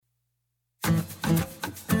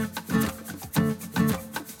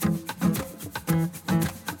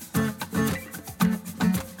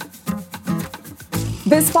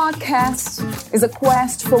This podcast is a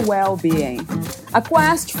quest for well-being, a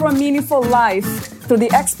quest for a meaningful life through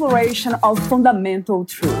the exploration of fundamental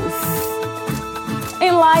truth.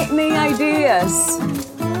 Enlightening ideas,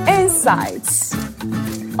 insights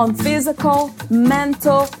on physical,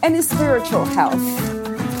 mental, and spiritual health.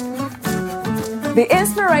 The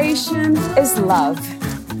inspiration is love.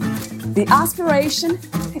 The aspiration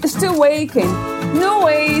is to awaken new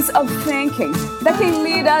ways of thinking that can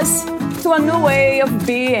lead us to a new way of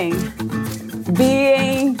being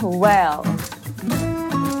well.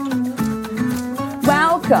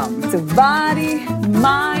 Welcome to Body,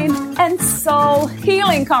 Mind, and Soul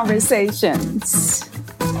Healing Conversations.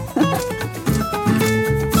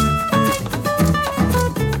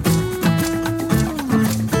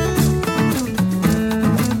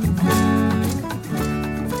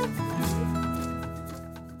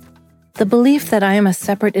 The belief that I am a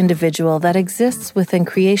separate individual that exists within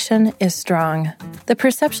creation is strong. The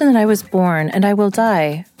perception that I was born and I will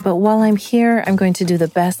die, but while I'm here, I'm going to do the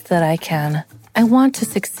best that I can. I want to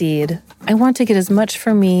succeed. I want to get as much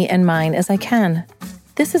for me and mine as I can.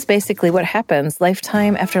 This is basically what happens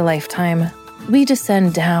lifetime after lifetime. We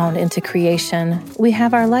descend down into creation. We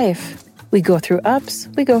have our life. We go through ups,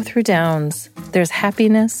 we go through downs. There's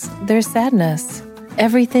happiness, there's sadness.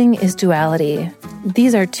 Everything is duality.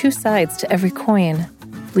 These are two sides to every coin.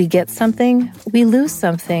 We get something, we lose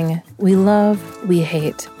something, we love, we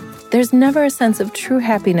hate. There's never a sense of true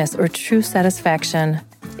happiness or true satisfaction.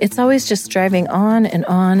 It's always just driving on and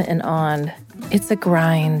on and on. It's a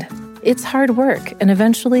grind. It's hard work, and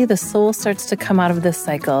eventually the soul starts to come out of this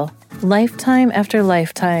cycle. Lifetime after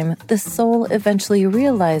lifetime, the soul eventually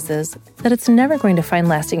realizes that it's never going to find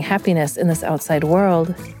lasting happiness in this outside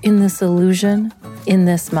world, in this illusion, in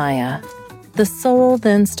this Maya. The soul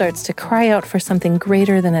then starts to cry out for something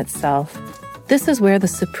greater than itself. This is where the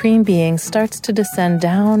Supreme Being starts to descend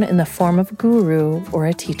down in the form of guru or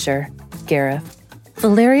a teacher, Gareth.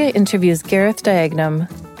 Valeria interviews Gareth Diagnum,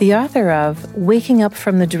 the author of Waking Up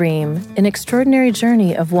from the Dream, an extraordinary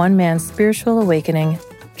journey of one man's spiritual awakening.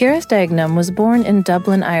 Gareth Diagnum was born in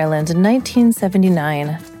Dublin, Ireland in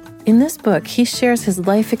 1979. In this book, he shares his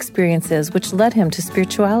life experiences which led him to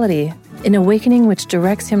spirituality, an awakening which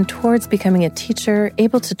directs him towards becoming a teacher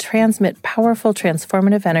able to transmit powerful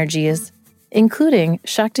transformative energies, including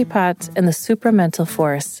Shaktipat and the supramental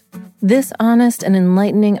force. This honest and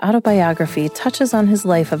enlightening autobiography touches on his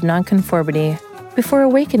life of nonconformity before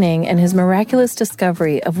awakening and his miraculous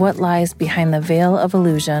discovery of what lies behind the veil of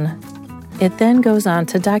illusion. It then goes on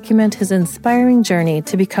to document his inspiring journey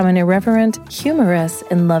to become an irreverent, humorous,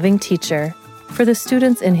 and loving teacher for the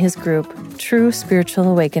students in his group, True Spiritual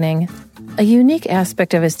Awakening. A unique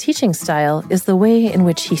aspect of his teaching style is the way in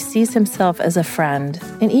which he sees himself as a friend,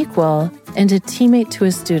 an equal, and a teammate to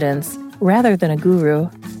his students, rather than a guru.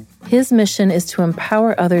 His mission is to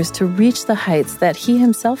empower others to reach the heights that he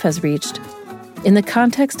himself has reached. In the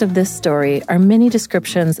context of this story are many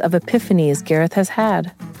descriptions of epiphanies Gareth has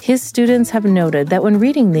had. His students have noted that when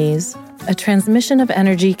reading these, a transmission of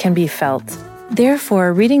energy can be felt.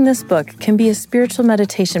 Therefore, reading this book can be a spiritual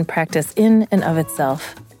meditation practice in and of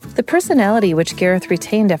itself. The personality which Gareth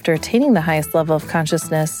retained after attaining the highest level of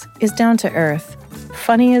consciousness is down to earth,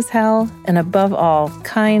 funny as hell, and above all,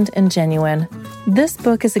 kind and genuine. This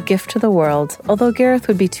book is a gift to the world, although Gareth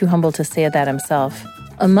would be too humble to say that himself.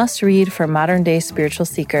 A must-read for modern-day spiritual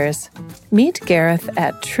seekers. Meet Gareth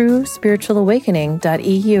at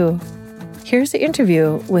truespiritualawakening.eu. Here's the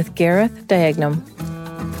interview with Gareth Diagnum.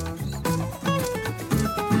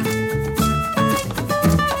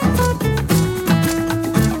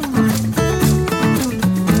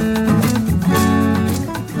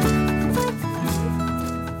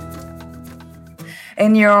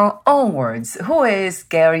 In your own words, who is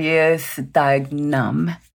Gareth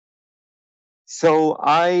Diagnum? So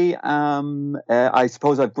I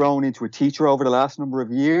suppose I've grown into a teacher over the last number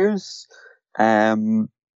of years. I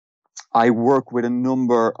work with a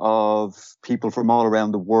number of people from all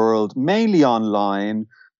around the world, mainly online,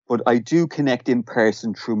 but I do connect in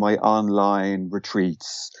person through my online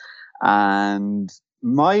retreats. And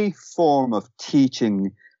my form of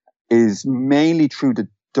teaching is mainly through the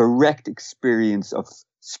direct experience of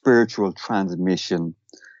spiritual transmission.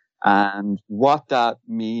 And what that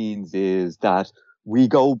means is that we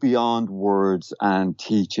go beyond words and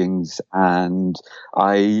teachings, and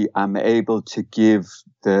I am able to give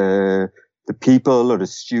the people or the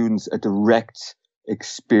students a direct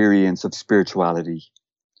experience of spirituality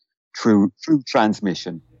through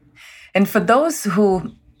transmission. And for those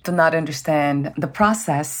who do not understand the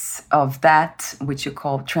process of that, which you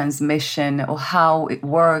call transmission, or how it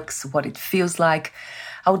works, what it feels like,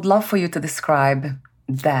 I would love for you to describe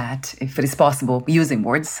that, if it is possible, using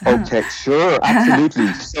words? Okay, sure,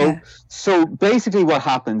 absolutely. So basically what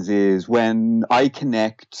happens is when I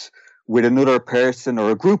connect with another person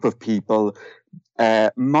or a group of people,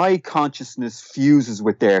 my consciousness fuses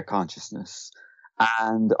with their consciousness.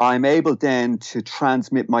 And I'm able then to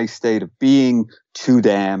transmit my state of being to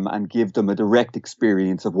them and give them a direct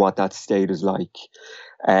experience of what that state is like.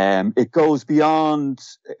 It goes beyond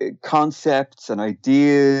concepts and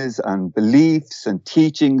ideas and beliefs and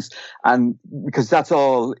teachings, and because that's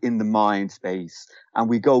all in the mind space. And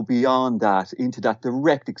we go beyond that into that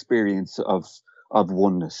direct experience of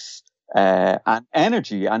oneness. And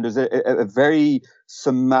energy, and there's a very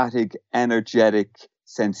somatic, energetic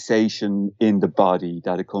sensation in the body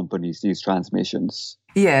that accompanies these transmissions.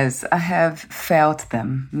 Yes, I have felt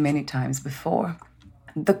them many times before.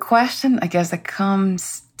 The question, I guess, that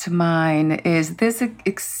comes to mind is this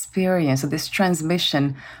experience or this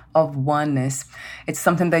transmission of oneness. It's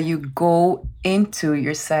something that you go into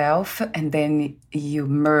yourself and then you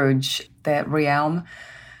merge that realm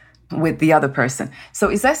with the other person. So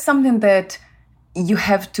is that something that you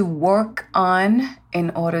have to work on in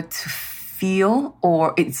order to feel,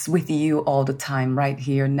 or it's with you all the time, right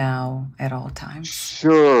here, now, at all times?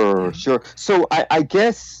 Sure. So I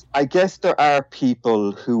guess there are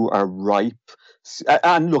people who are ripe.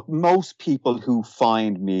 And look, most people who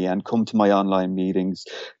find me and come to my online meetings,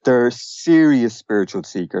 they're serious spiritual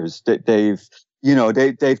seekers. They've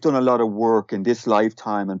done a lot of work in this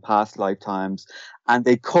lifetime and past lifetimes, and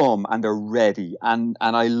they come and they're ready. And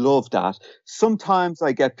I love that. Sometimes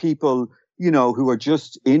I get people, who are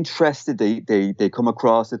just interested. They come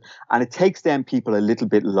across it, and it takes them people a little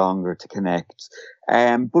bit longer to connect.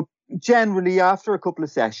 But generally, after a couple of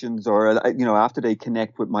sessions, or after they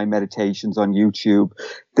connect with my meditations on YouTube,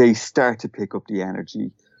 they start to pick up the energy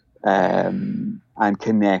and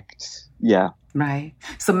connect. Yeah. Right.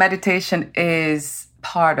 So meditation is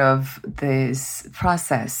part of this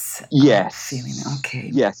process. Yes. Feeling okay.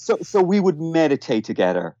 Yes. So we would meditate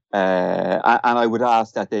together, and I would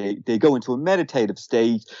ask that they go into a meditative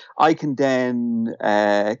state. I can then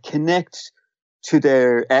connect to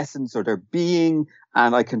their essence or their being,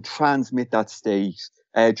 and I can transmit that state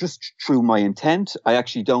just through my intent. I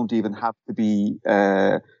actually don't even have to be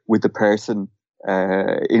with the person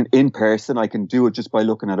in person. I can do it just by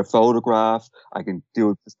looking at a photograph. I can do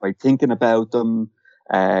it just by thinking about them.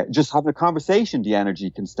 Just having a conversation, the energy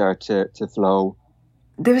can start to flow.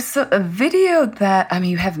 There's a video that,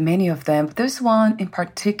 you have many of them, but there's one in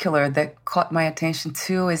particular that caught my attention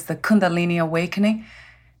too, is the Kundalini Awakening.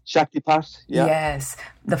 Shaktipat, yeah. Yes,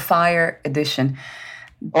 the fire edition.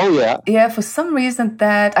 Oh, yeah. Yeah, for some reason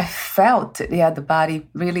that I felt, the body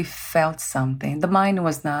really felt something. The mind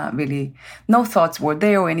was not really, no thoughts were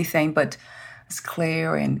there or anything, but it's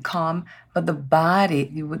clear and calm. But the body,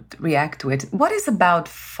 you would react to it. What is about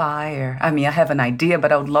fire? I have an idea, but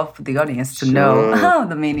I would love for the audience to know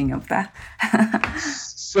the meaning of that.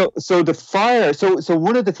 So the fire. So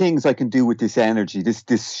one of the things I can do with this energy, this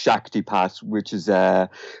Shaktipat, which is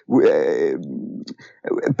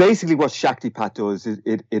basically what Shaktipat does is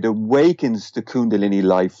it awakens the Kundalini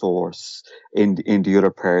life force in the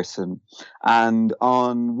other person. And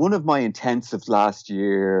on one of my intensives last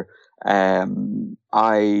year, it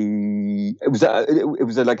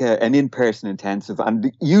was like an in-person intensive,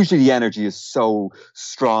 and usually the energy is so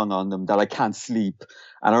strong on them that I can't sleep.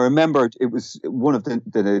 And I remember it was one of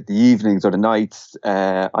the evenings or the nights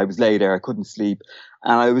I was lay there, I couldn't sleep,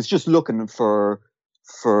 and I was just looking for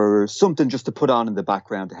something just to put on in the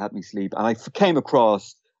background to help me sleep, and I came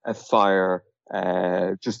across a fire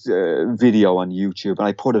just a video on YouTube, and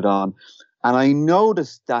I put it on. And I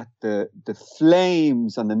noticed that the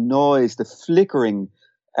flames and the noise, the flickering,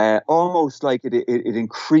 almost like it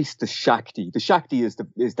increased the Shakti. The Shakti is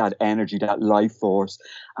that energy, that life force.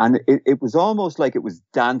 And it was almost like it was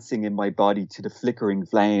dancing in my body to the flickering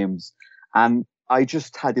flames. And I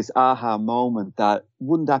just had this aha moment that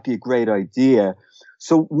wouldn't that be a great idea?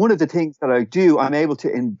 So one of the things that I do, I'm able to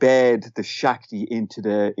embed the Shakti into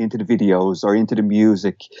the videos or into the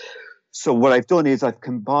music. So what I've done is I've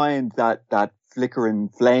combined that flickering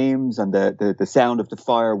flames and the sound of the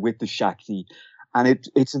fire with the Shakti. And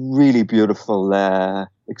it's a really beautiful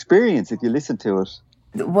experience if you listen to it.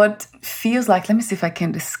 What feels like, let me see if I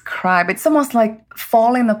can describe, it's almost like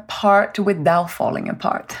falling apart without falling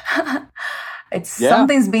apart.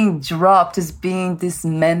 Something's being dropped, it's being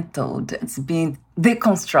dismantled, it's being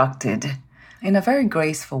deconstructed in a very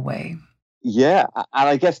graceful way. Yeah, and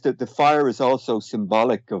I guess that the fire is also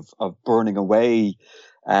symbolic of burning away,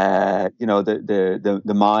 the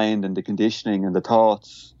mind and the conditioning and the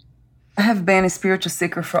thoughts. I have been a spiritual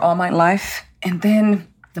seeker for all my life, And then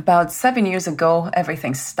about 7 years ago,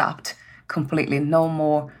 everything stopped completely. No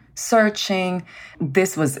more searching.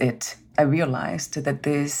 This was it. I realized that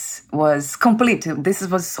this was complete. This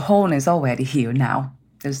was wholeness already here now.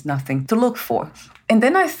 There's nothing to look for. And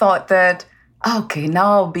then I thought that, okay,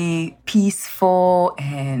 now I'll be peaceful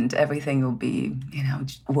and everything will be,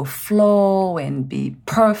 will flow and be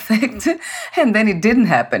perfect. And then it didn't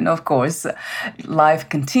happen, of course. Life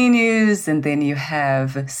continues and then you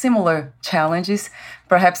have similar challenges.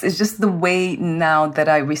 Perhaps it's just the way now that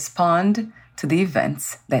I respond to the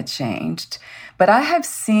events that changed. But I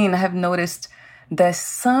have noticed that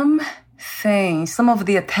some of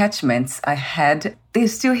the attachments I had, they're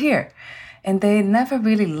still here. And they never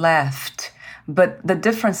really left. But the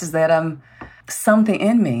difference is that something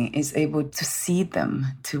in me is able to see them,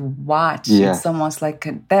 to watch. Yeah. It's almost like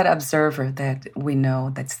that observer that we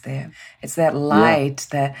know that's there. It's that light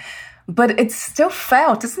but it's still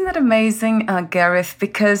felt. Isn't that amazing, Gareth?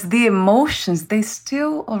 Because the emotions, they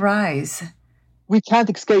still arise. We can't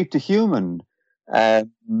escape the human.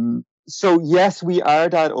 So yes, we are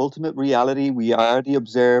that ultimate reality. We are the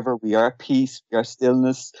observer. We are peace. We are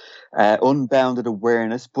stillness, unbounded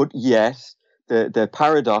awareness. But yet, the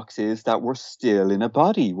paradox is that we're still in a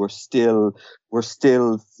body. We're still,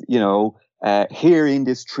 here in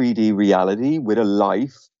this 3D reality with a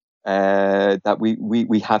life that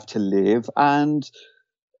we have to live, and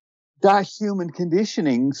that human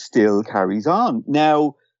conditioning still carries on.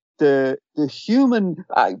 Now, the human,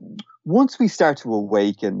 once we start to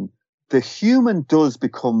awaken, the human does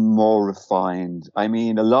become more refined. I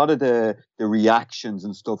mean, a lot of the reactions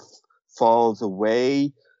and stuff falls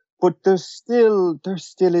away, but there still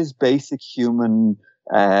is basic human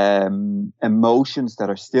emotions that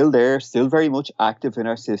are still there, still very much active in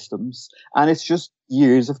our systems. And it's just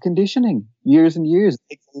years of conditioning, years and years.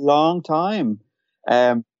 It takes a long time.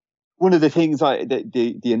 One of the things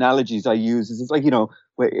the analogies I use is it's like,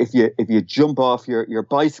 if you jump off your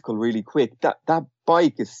bicycle really quick, that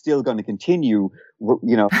bike is still going to continue,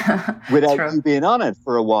 without you being on it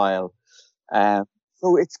for a while.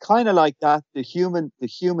 So it's kind of like that. The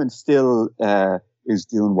human still is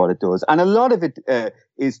doing what it does, and a lot of it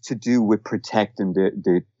is to do with protecting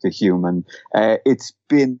the human. It's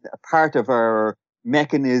been a part of our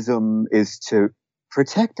mechanism is to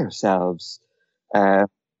protect ourselves.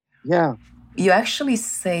 Yeah. You actually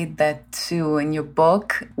say that too in your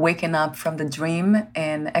book, Waking Up from the Dream,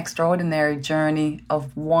 An Extraordinary Journey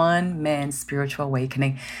of One Man's Spiritual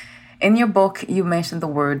Awakening. In your book, you mentioned the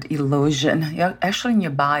word illusion. You're actually in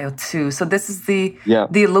your bio too. So this is the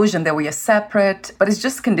illusion that we are separate, but it's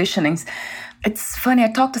just conditionings. It's funny,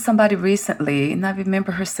 I talked to somebody recently and I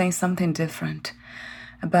remember her saying something different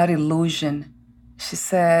about illusion. She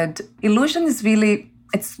said, illusion is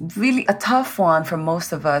it's really a tough one for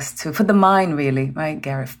most of us for the mind really, right,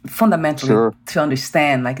 Gareth? Fundamentally, to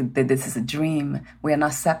understand like that this is a dream. We are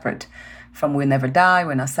not separate we never die.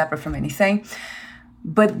 We're not separate from anything.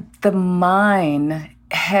 But the mind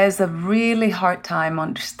has a really hard time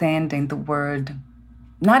understanding the word,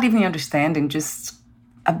 not even understanding, just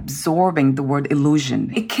absorbing the word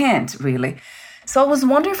illusion. It can't really. So I was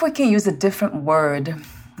wondering if we can use a different word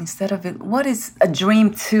instead of it. What is a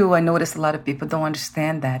dream too? I notice a lot of people don't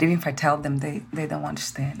understand that. Even if I tell them, they don't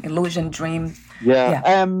understand. Illusion, dream.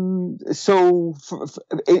 Yeah. So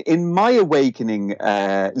in my awakening,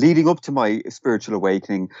 leading up to my spiritual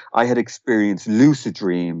awakening, I had experienced lucid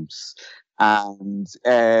dreams. And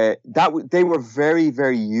they were very,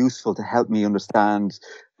 very useful to help me understand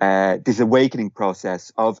this awakening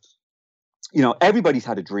process of, everybody's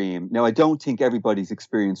had a dream. Now, I don't think everybody's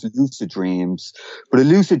experienced lucid dreams, but a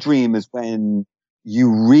lucid dream is when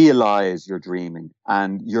you realize you're dreaming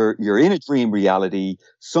and you're in a dream reality.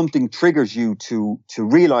 Something triggers you to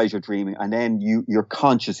realize you're dreaming, and then you're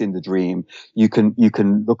conscious in the dream. You can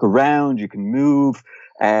look around, you can move.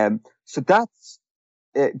 So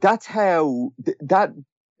that's how that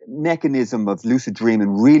mechanism of lucid dreaming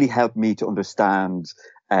really helped me to understand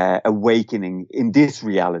awakening in this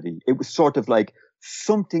reality. It was sort of like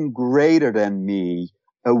something greater than me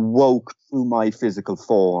awoke through my physical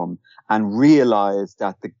form and realized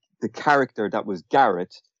that the character that was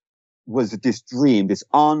Gareth was this dream, this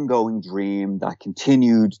ongoing dream that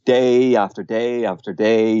continued day after day after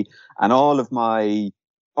day. And all of my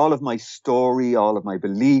story, all of my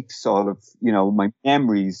beliefs, all of, my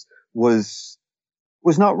memories was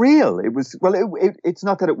not real. It was, it's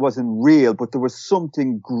not that it wasn't real, but there was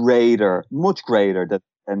something greater, much greater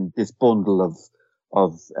than this bundle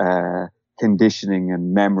of conditioning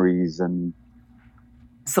and memories. And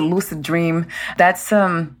it's a lucid dream. That's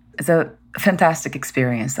it's a fantastic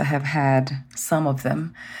experience. I have had some of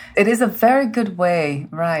them. It is a very good way,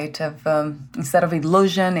 right, of instead of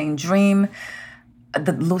illusion and dream,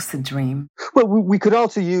 the lucid dream. Well, we could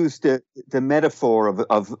also use the metaphor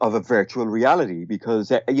of a virtual reality,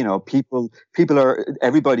 because people are,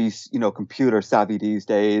 everybody's computer savvy these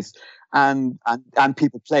days, and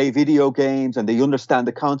people play video games and they understand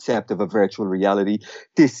the concept of a virtual reality.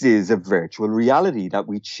 This is a virtual reality that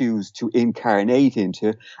we choose to incarnate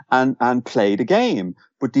into and play the game.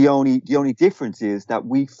 But the only difference is that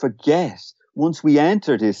we forget, once we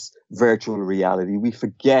enter this virtual reality, we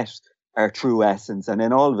forget our true essence, and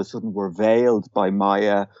then all of a sudden we're veiled by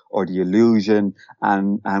Maya or the illusion,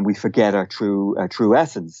 and we forget our true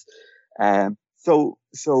essence.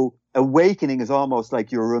 So awakening is almost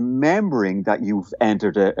like you're remembering that you've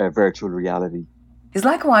entered a virtual reality. It's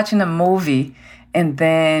like watching a movie and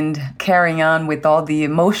then carrying on with all the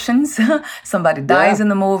emotions. Somebody dies in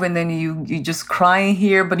the movie, and then you just crying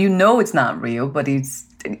here, but it's not real, but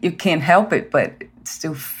you can't help it, but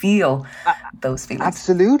still feel those feelings.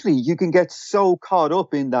 Absolutely. You can get so caught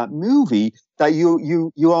up in that movie that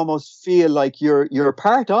you almost feel like you're a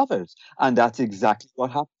part of it. And that's exactly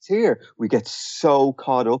what happens here. We get so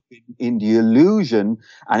caught up in the illusion,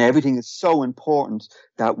 and everything is so important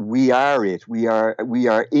that we are it. We are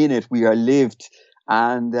in it. We are lived.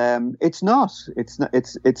 And it's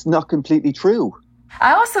not completely true.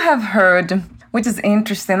 I also have heard, which is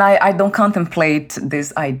interesting, I don't contemplate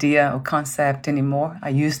this idea or concept anymore. I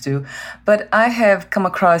used to. But I have come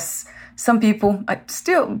across some people, I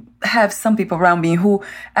still have some people around me who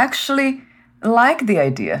actually like the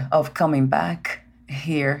idea of coming back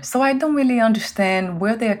here. So I don't really understand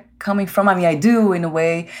where they're coming from. I mean, I do in a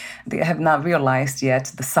way. They have not realized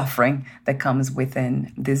yet the suffering that comes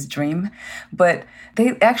within this dream. But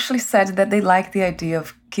they actually said that they like the idea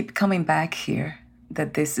of keep coming back here,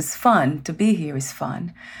 that this is fun, to be here is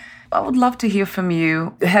fun. I would love to hear from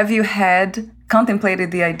you. Have you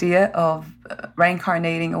contemplated the idea of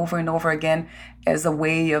reincarnating over and over again as a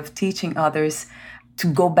way of teaching others to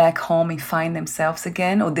go back home and find themselves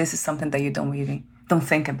again? Or this is something that you don't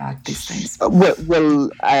think about these things?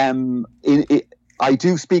 I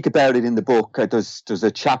do speak about it in the book. There's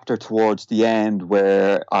a chapter towards the end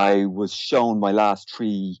where I was shown my last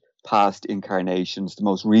 3 past incarnations, the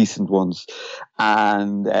most recent ones,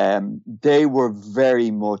 and they were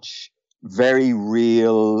very much very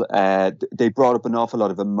real. They brought up an awful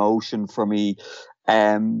lot of emotion for me.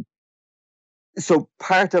 So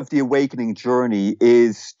part of the awakening journey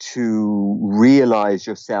is to realize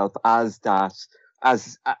yourself as that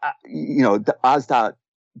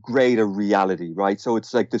greater reality, right? So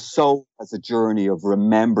it's like the soul has a journey of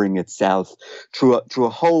remembering itself through a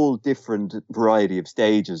whole different variety of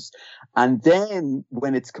stages. And then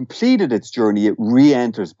when it's completed its journey, it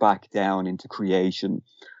re-enters back down into creation,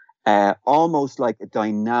 almost like a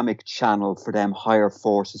dynamic channel for them higher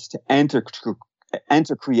forces to enter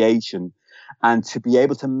creation and to be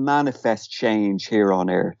able to manifest change here on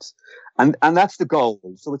earth. And that's the goal.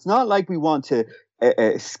 So it's not like we want to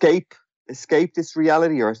escape this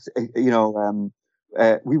reality, or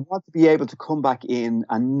we want to be able to come back in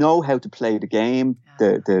and know how to play the game,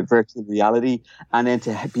 the virtual reality, and then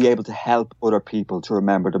to be able to help other people to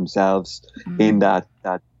remember themselves in that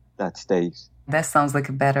state. That sounds like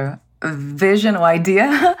a better vision or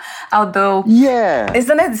idea, although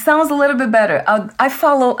isn't it? It sounds a little bit better. I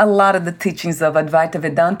follow a lot of the teachings of Advaita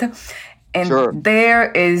Vedanta, and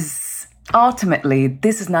there is ultimately,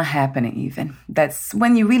 this is not happening even. That's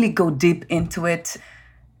when you really go deep into it,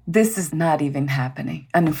 this is not even happening.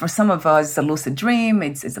 And for some of us, it's a lucid dream,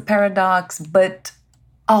 it's a paradox, but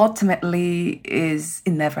ultimately it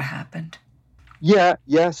never happened. Yeah.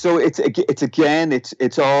 So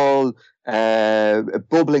it's all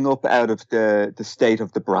bubbling up out of the state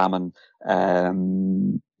of the Brahman.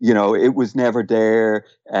 It was never there.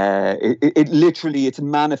 It literally, it's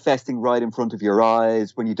manifesting right in front of your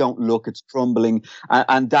eyes. When you don't look, it's crumbling.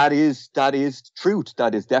 And that is truth.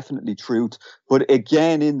 That is definitely truth. But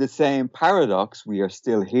again, in the same paradox, we are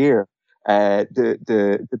still here.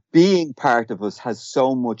 The being part of us has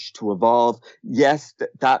so much to evolve. Yes,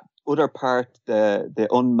 that other part, the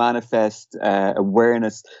unmanifest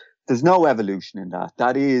awareness, there's no evolution in that.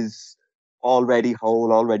 That is already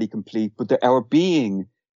whole, already complete. But our being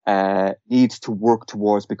needs to work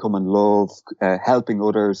towards becoming love, helping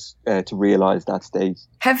others to realize that state.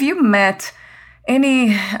 Have you met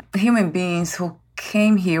any human beings who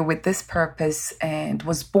came here with this purpose and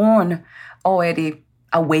was born already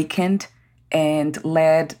awakened and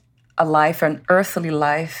led a life, an earthly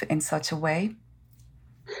life, in such a way?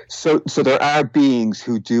 So there are beings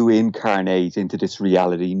who do incarnate into this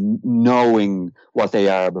reality, knowing what they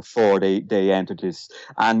are before they enter this,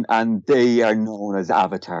 and they are known as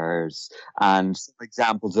avatars. And some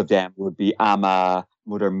examples of them would be Amma,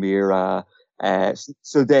 Mother Mira.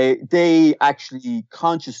 So they actually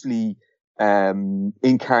consciously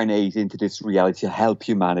incarnate into this reality to help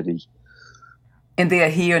humanity. And they are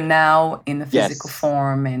here now in a physical Yes.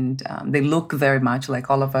 form, and they look very much like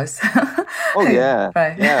all of us. Oh yeah,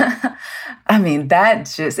 Right. yeah, I mean,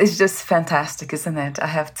 it's just fantastic, isn't it? I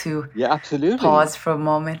have to yeah, absolutely. pause for a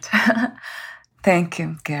moment. Thank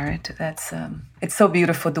you, Garrett. That's it's so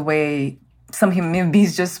beautiful the way some human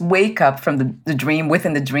beings just wake up from the dream,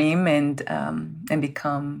 within the dream, and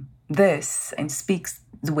become this and speaks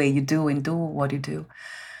the way you do and do what you do.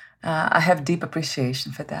 I have deep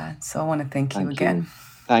appreciation for that. So I want to thank you again.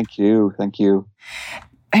 Thank you. Thank you.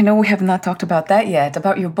 I know we have not talked about that yet,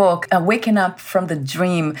 about your book, Waking Up from the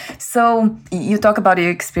Dream. So you talk about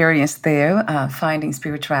your experience there, finding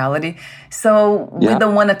spirituality. So we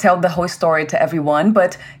don't want to tell the whole story to everyone,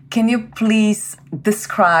 but can you please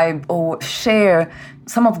describe or share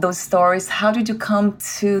some of those stories? How did you come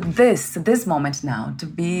to this moment now, to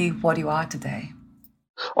be what you are today?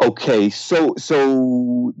 Okay, so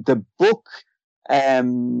the book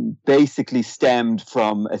basically stemmed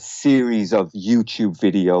from a series of YouTube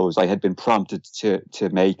videos I had been prompted to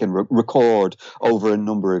make and record over a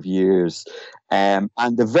number of years. And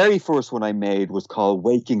the very first one I made was called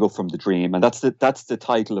 "Waking Up from the Dream," and that's the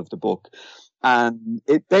title of the book. And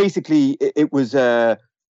it basically it was an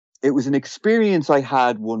experience I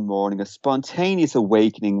had one morning, a spontaneous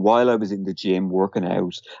awakening while I was in the gym working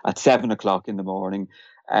out at 7:00 in the morning.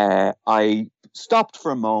 I stopped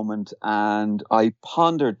for a moment and I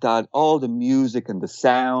pondered that all the music and the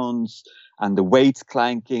sounds and the weights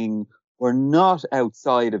clanking were not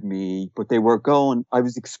outside of me, but they were going. I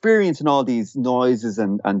was experiencing all these noises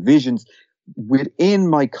and visions within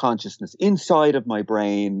my consciousness, inside of my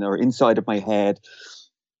brain or inside of my head.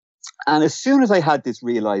 And as soon as I had this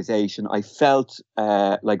realization, I felt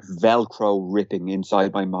like Velcro ripping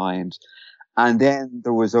inside my mind. And then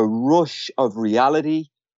there was a rush of reality.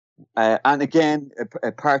 And again,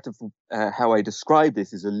 a part of how I describe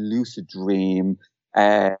this is a lucid dream,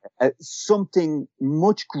 something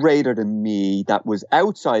much greater than me that was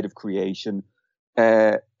outside of creation,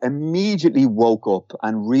 immediately woke up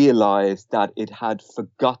and realized that it had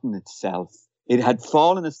forgotten itself. It had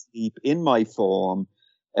fallen asleep in my form,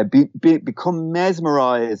 become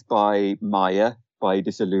mesmerized by Maya, by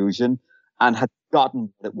this illusion, and had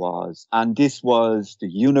forgotten what it was. And this was the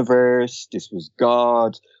universe, this was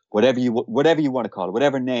God, whatever you want to call it,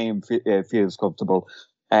 whatever name feels comfortable.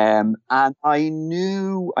 And I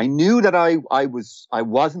knew that I was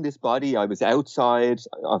in this body. I was outside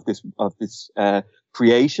of this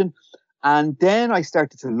creation. And then I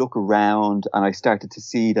started to look around and I started to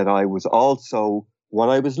see that I was also what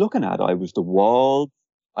I was looking at. I was the wall.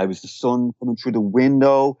 I was the sun coming through the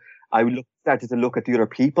window. Started to look at the other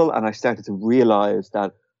people, and I started to realize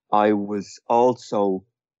that I was also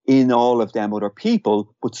in all of them other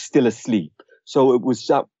people, but still asleep. So it was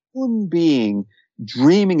that one being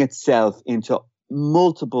dreaming itself into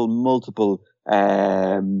multiple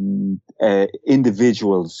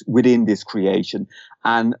individuals within this creation,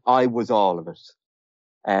 and I was all of it.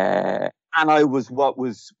 And I was what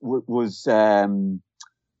was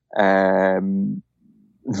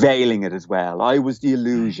veiling it as well. I was the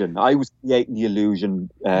illusion. I was creating the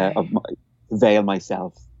illusion to veil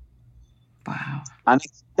myself. Wow. And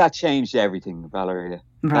that changed everything, Valeria.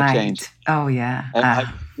 Right. That changed. Oh, yeah. I was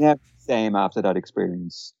never the same after that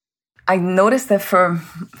experience. I noticed that for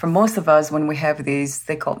most of us, when we have these,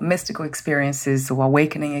 they call mystical experiences or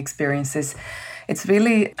awakening experiences, it's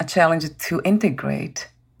really a challenge to integrate,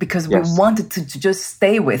 because we wanted to just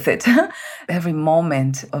stay with it every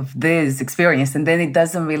moment of this experience, and then it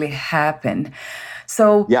doesn't really happen.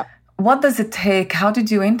 So what does it take? How did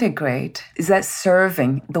you integrate? Is that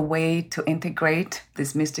serving the way to integrate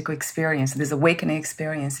this mystical experience, this awakening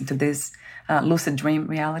experience into this lucid dream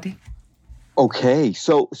reality? Okay,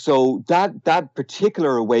 so that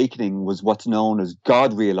particular awakening was what's known as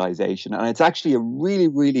God realization, and it's actually a really,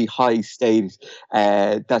 really high state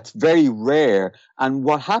that's very rare. And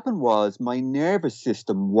what happened was my nervous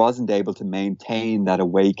system wasn't able to maintain that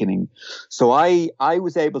awakening, so I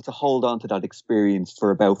was able to hold on to that experience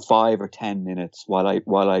for about 5 or 10 minutes while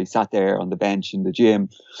I sat there on the bench in the gym,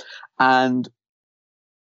 and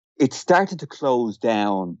it started to close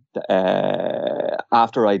down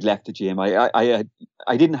after I'd left the gym. I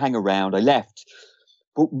didn't hang around. I left.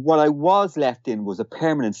 But what I was left in was a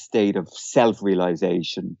permanent state of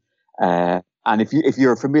self-realization. And if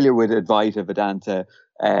you're familiar with Advaita Vedanta,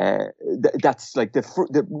 that's like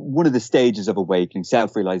one of the stages of awakening,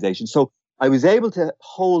 self-realization. So I was able to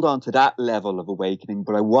hold on to that level of awakening,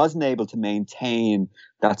 but I wasn't able to maintain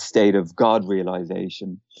that state of God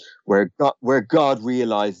realization, where God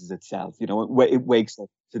realizes itself. You know, it wakes up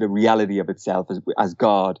to the reality of itself as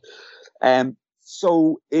God.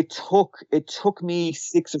 So it took me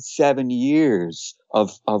 6 or 7 years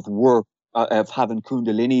of work. Of having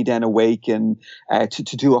Kundalini then awaken,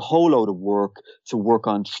 to do a whole load of work, to work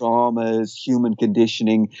on traumas, human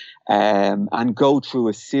conditioning, and go through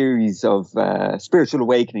a series of spiritual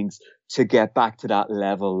awakenings to get back to that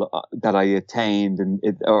level that I attained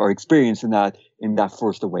or experienced in that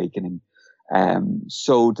first awakening.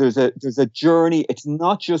 So there's a journey. It's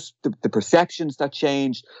not just the perceptions that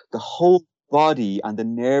change. The whole body and the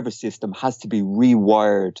nervous system has to be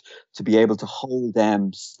rewired to be able to hold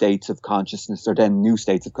them states of consciousness, or then new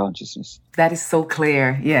states of consciousness. That is so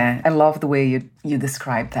clear. Yeah, I love the way you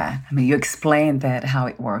describe that. I mean, you explain that, how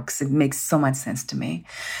it works. It makes so much sense to me.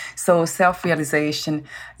 So self-realization,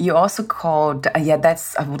 you also called, I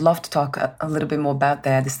would love to talk a little bit more about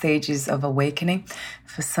that, the stages of awakening.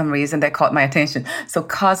 For some reason, that caught my attention. So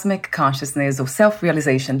cosmic consciousness or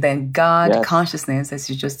self-realization, then God consciousness, as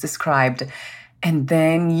you just described, and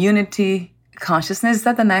then unity consciousness. Is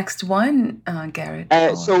that the next one, Garrett?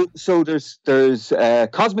 So there's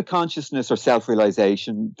cosmic consciousness or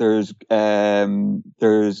self-realization. There's God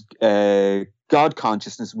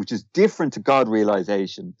consciousness, which is different to God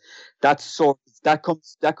realization. That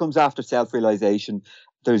comes after self-realization.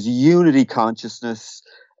 There's unity consciousness.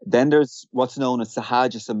 Then there's what's known as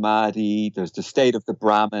Sahaja Samadhi. There's the state of the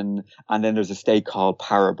Brahman, and then there's a state called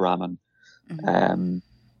Para-Brahman.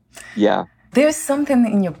 There's something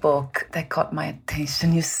in your book that caught my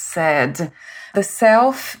attention. You said the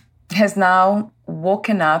self has now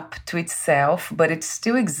woken up to itself, but it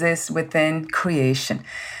still exists within creation.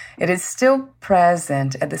 It is still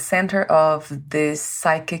present at the center of this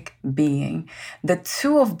psychic being. The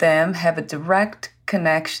two of them have a direct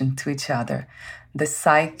connection to each other. The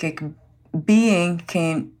psychic being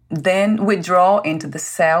can then withdraw into the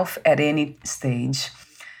self at any stage.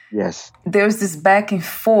 Yes. There's this back and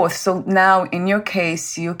forth. So now in your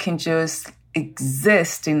case, you can just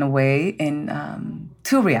exist in a way in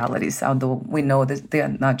two realities, although we know that they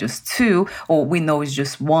are not just two, or we know it's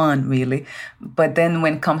just one really. But then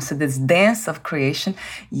when it comes to this dance of creation,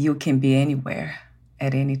 you can be anywhere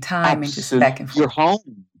at any time. Absolutely. And just back and forth. You're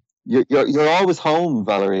home. You're always home,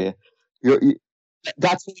 Valeria.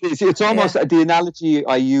 That's what it is. It's almost the analogy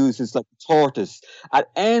I use is like a tortoise.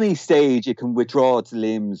 At any stage, it can withdraw its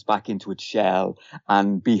limbs back into its shell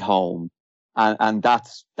and be home. And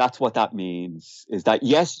that's what that means. Is that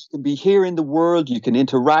yes, you can be here in the world, you can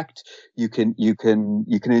interact, you can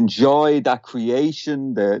enjoy that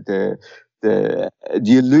creation, the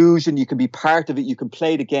illusion. You can be part of it. You can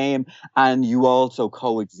play the game, and you also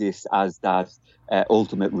coexist as that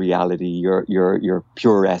ultimate reality, your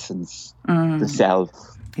pure essence, the self.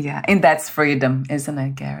 Yeah, and that's freedom, isn't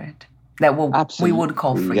it, Garrett? That we would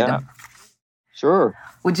call freedom. Yeah. Sure.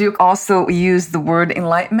 Would you also use the word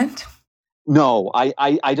enlightenment? No,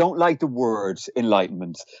 I don't like the word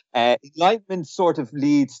enlightenment. Enlightenment sort of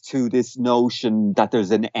leads to this notion that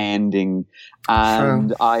there's an ending,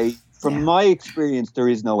 and True. From my experience, there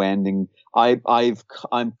is no ending. I'm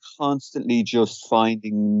constantly just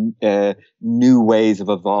finding new ways of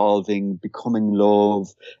evolving, becoming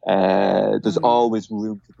love. There's always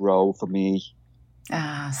room to grow for me.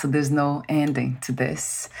 So there's no ending to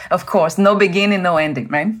this. Of course, no beginning, no ending,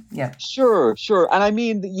 right? Yeah. Sure. And I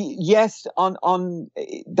mean, yes, on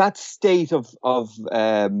that state of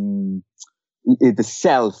the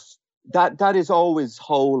self, that is always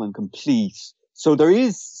whole and complete. So there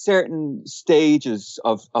is certain stages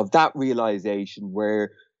of that realization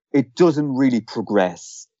where it doesn't really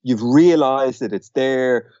progress. You've realized that it's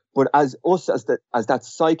there, but as that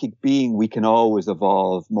psychic being, we can always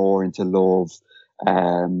evolve more into love,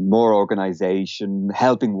 more organization,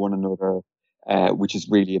 helping one another, which is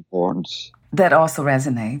really important. That also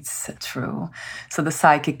resonates, true. So the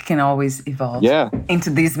psychic can always evolve into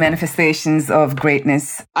these manifestations of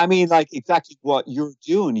greatness. I mean, like exactly what you're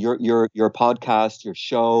doing, your podcast, your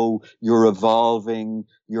show, you're evolving,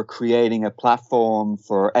 you're creating a platform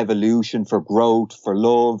for evolution, for growth, for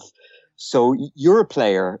love. So you're a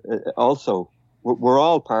player also. We're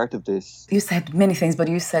all part of this. You said many things, but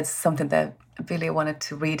you said something that really wanted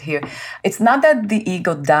to read here. It's not that the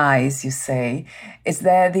ego dies, you say. It's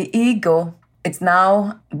that the ego It's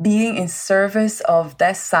now being in service of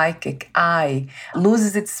that psychic I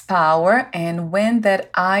loses its power. And when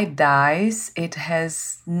that I dies, it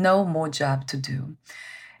has no more job to do.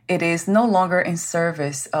 It is no longer in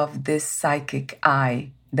service of this psychic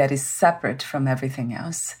I that is separate from everything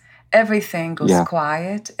else. Everything goes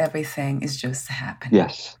quiet. Everything is just happening.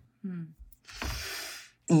 Yes.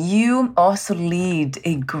 You also lead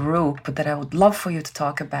a group that I would love for you to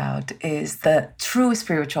talk about, is the True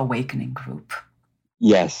Spiritual Awakening group.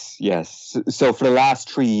 Yes. So for the last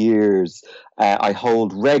 3 years, I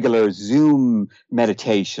hold regular Zoom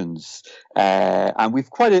meditations, and we've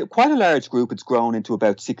quite a large group. It's grown into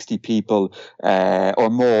about 60 people or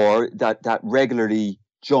more that regularly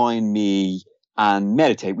join me and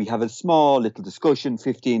meditate. We have a small little discussion,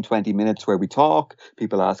 15, 20 minutes, where we talk,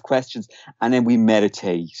 people ask questions, and then we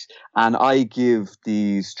meditate. And I give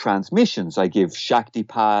these transmissions. I give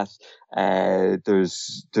Shaktipat.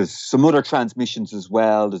 There's some other transmissions as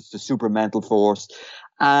well. There's the super mental force.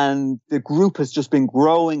 And the group has just been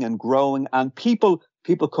growing and growing. And people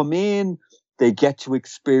come in, they get to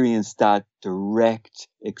experience that direct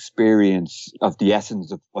experience of the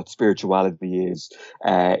essence of what spirituality is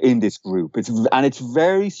in this group. It's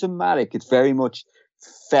very somatic. It's very much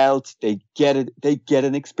felt. They get it. They get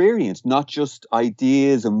an experience, not just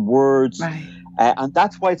ideas and words. Right. And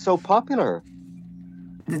that's why it's so popular.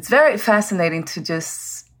 It's very fascinating to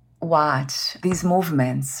just watch these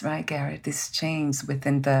movements, right, Garrett? These changes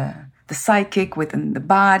within the psychic, within the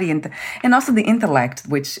body, and also the intellect,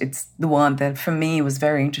 which it's the one that for me was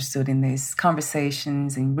very interested in these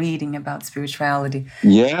conversations and reading about spirituality.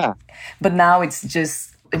 Yeah. But now it's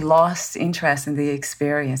just lost interest in the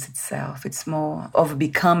experience itself. It's more of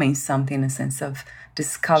becoming something in a sense of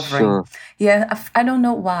discovering. Sure. Yeah, I don't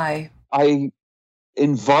know why. I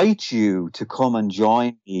invite you to come and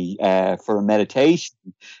join me for a meditation,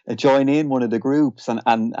 join in one of the groups,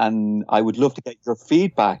 and I would love to get your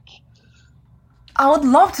feedback. I would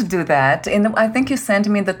love to do that. And I think you sent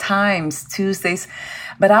me the times, Tuesdays,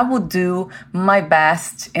 but I will do my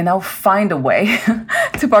best and I'll find a way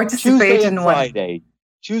to participate in one.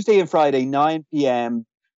 Tuesday and Friday, 9 p.m.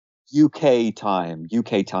 UK time.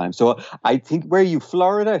 So I think, where are you,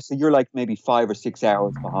 Florida? So you're like maybe 5 or 6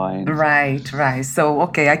 hours behind. Right. So,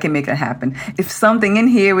 okay, I can make it happen. If something in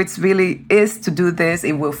here which really is to do this,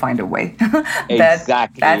 it will find a way.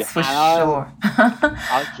 Exactly. That's for sure.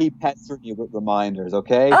 I'll keep pestering you with reminders,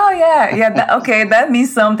 okay? Oh, yeah. Okay, that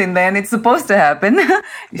means something then. It's supposed to happen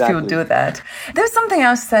if you do that. There's something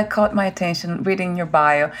else that caught my attention reading your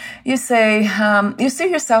bio. You say you see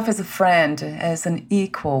yourself as a friend, as an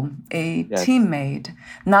equal, a teammate,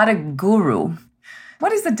 not a guru.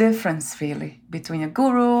 What is the difference really between a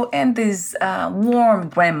guru and this warm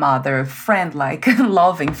grandmother, friend-like,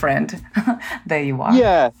 loving friend that you are?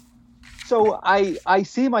 Yeah. So I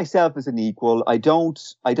see myself as an equal. I don't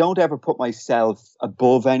ever put myself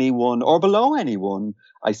above anyone or below anyone.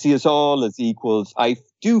 I see us all as equals. I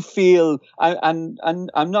do feel, and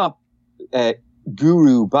I'm not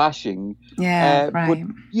guru bashing. Yeah, right. But,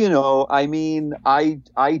 I mean, I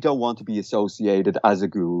don't want to be associated as a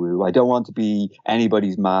guru. I don't want to be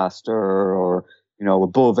anybody's master or,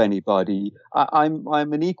 above anybody. I'm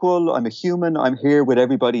an equal. I'm a human. I'm here with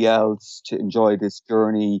everybody else to enjoy this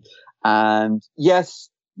journey. And yes,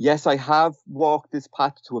 I have walked this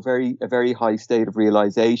path to a very high state of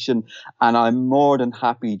realization. And I'm more than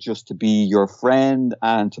happy just to be your friend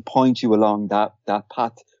and to point you along that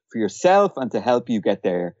path for yourself and to help you get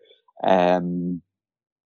there.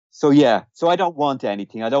 So I don't want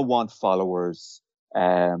anything. I don't want followers.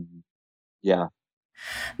 Yeah.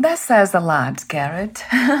 That says a lot, Garrett.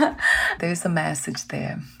 There's a message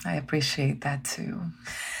there. I appreciate that too.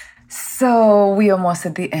 So we're almost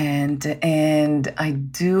at the end, and I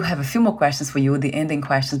do have a few more questions for you, the ending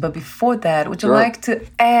questions. But before that, would you like to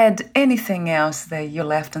add anything else that you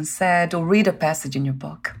left unsaid or read a passage in your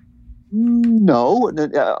book? No,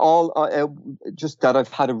 just that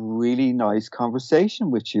I've had a really nice conversation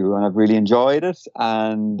with you and I've really enjoyed it.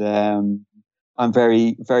 And I'm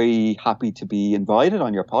very, very happy to be invited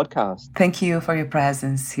on your podcast. Thank you for your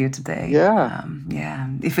presence here today. Yeah.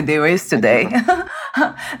 If there is today,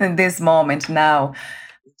 in this moment now.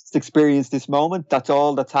 Just experience this moment. That's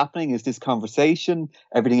all that's happening is this conversation.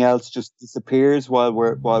 Everything else just disappears while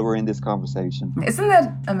we're in this conversation. Isn't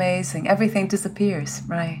that amazing? Everything disappears,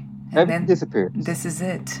 right? And everything disappears. This is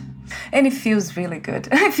it. And it feels really good.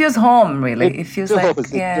 It feels home, really. It feels like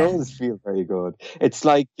it does feel very good. It's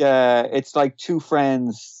like two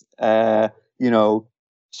friends,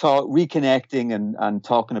 reconnecting and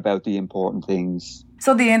talking about the important things.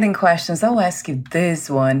 So the ending questions, I'll ask you this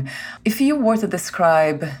one. If you were to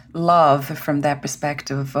describe love from that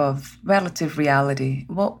perspective of relative reality,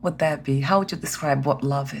 what would that be? How would you describe what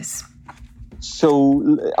love is?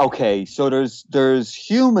 So, okay, so there's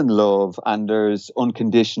human love and there's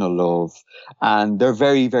unconditional love, and they're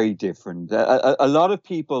very, very different. A lot of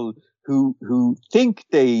people who think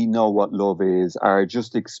they know what love is are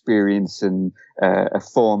just experiencing a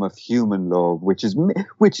form of human love, which and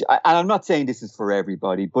I'm not saying this is for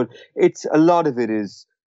everybody, but it's a lot of it is,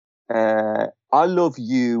 I love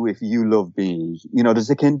you if you love me. You know, there's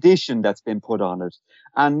a condition that's been put on it,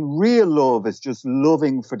 and real love is just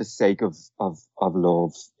loving for the sake of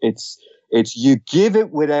love. It's you give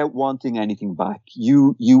it without wanting anything back.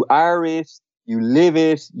 You are it, you live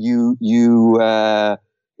it,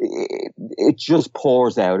 it just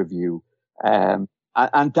pours out of you. And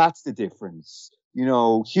that's the difference. You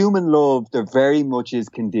know, human love, there very much is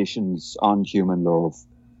conditions on human love.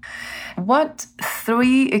 What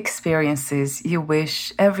 3 experiences you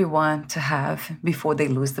wish everyone to have before they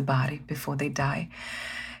lose the body, before they die?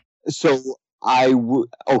 So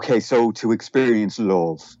so to experience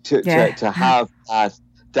love, to have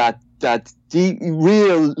that deep,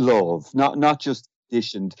 real love, not just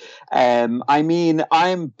conditioned. I mean,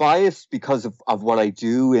 I'm biased because of what I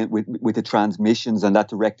do with the transmissions and that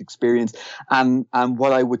direct experience. And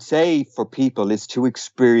what I would say for people is to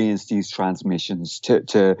experience these transmissions,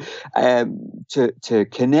 to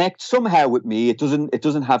connect somehow with me. It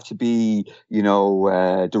doesn't have to be,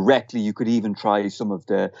 directly. You could even try some of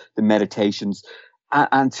the meditations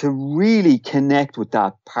and to really connect with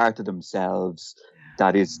that part of themselves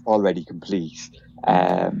that is already complete.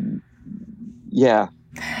 Yeah.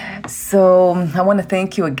 So I want to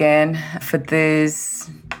thank you again for this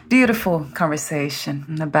beautiful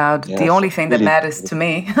conversation about the only thing that matters to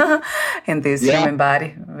me in this human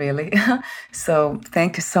body, really. So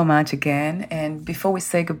thank you so much again. And before we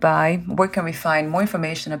say goodbye, where can we find more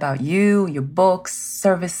information about you, your books,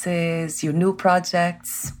 services, your new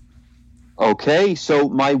projects? Okay, so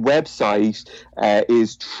my website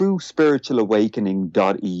is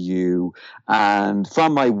truespiritualawakening.eu, and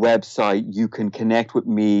from my website you can connect with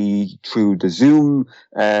me through the Zoom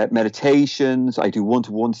meditations. I do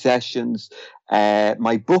one-to-one sessions.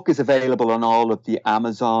 My book is available on all of the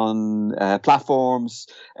Amazon platforms.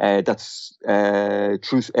 That's the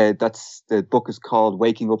book is called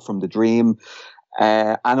Waking Up from the Dream.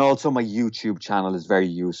 And also my YouTube channel is very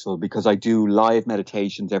useful because I do live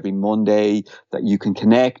meditations every Monday that you can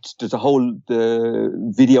connect. There's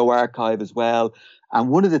the video archive as well. And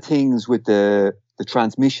one of the things with the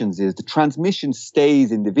transmissions is the transmission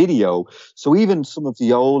stays in the video. So even some of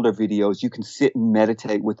the older videos, you can sit and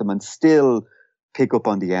meditate with them and still pick up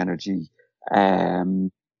on the energy.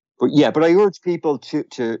 But I urge people to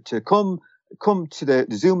come to the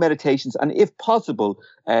Zoom meditations, and if possible,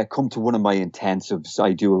 come to one of my intensives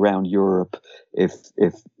I do around Europe.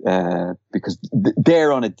 Because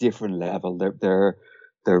they're on a different level. They're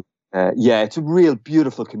it's a real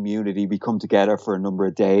beautiful community. We come together for a number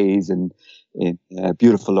of days and in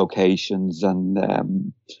beautiful locations, and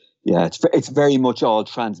it's very much all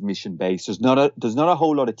transmission based. There's not a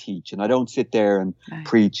whole lot of teaching. I don't sit there and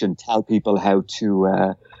preach and tell people how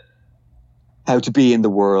to be in the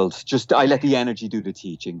world. Just I let the energy do the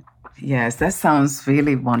teaching. Yes, that sounds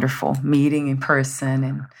really wonderful. Meeting in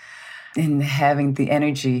person and having the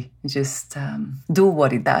energy just do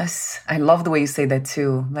what it does. I love the way you say that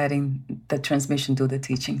too, letting the transmission do the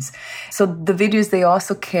teachings. So the videos, they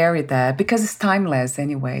also carry that because it's timeless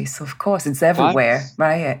anyway. So of course it's everywhere,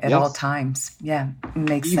 right? At all times. Yeah, it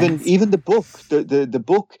makes sense. Even the book, the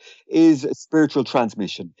book is a spiritual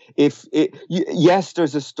transmission. There's a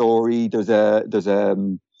story, there's a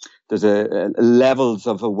levels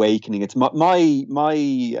of awakening. It's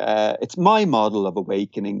it's my model of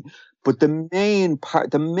awakening. But the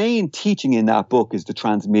main teaching in that book is the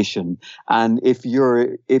transmission. And if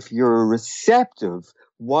you're receptive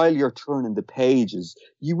while you're turning the pages,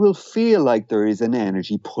 you will feel like there is an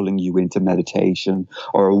energy pulling you into meditation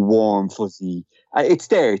or a warm, fuzzy. It's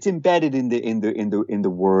there. It's embedded in the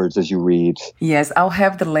words as you read. Yes, I'll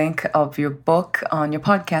have the link of your book on your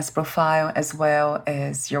podcast profile as well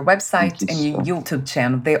as your website and your YouTube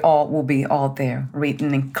channel. They all will be all there,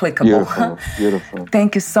 written and clickable. Beautiful.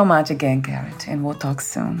 Thank you so much again, Garrett, and we'll talk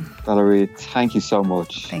soon. Valerie, thank you so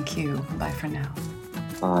much. Thank you. Bye for now.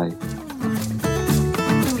 Bye.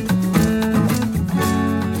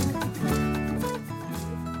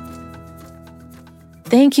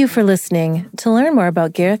 Thank you for listening. To learn more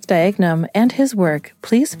about Gareth Diagnam and his work,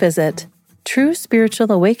 please visit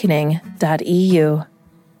truespiritualawakening.eu.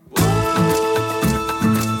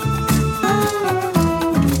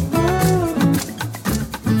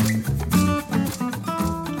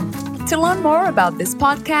 To learn more about this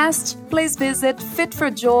podcast, please visit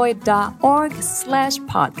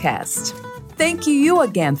fitforjoy.org/podcast. Thank you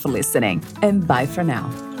again for listening, and bye for now.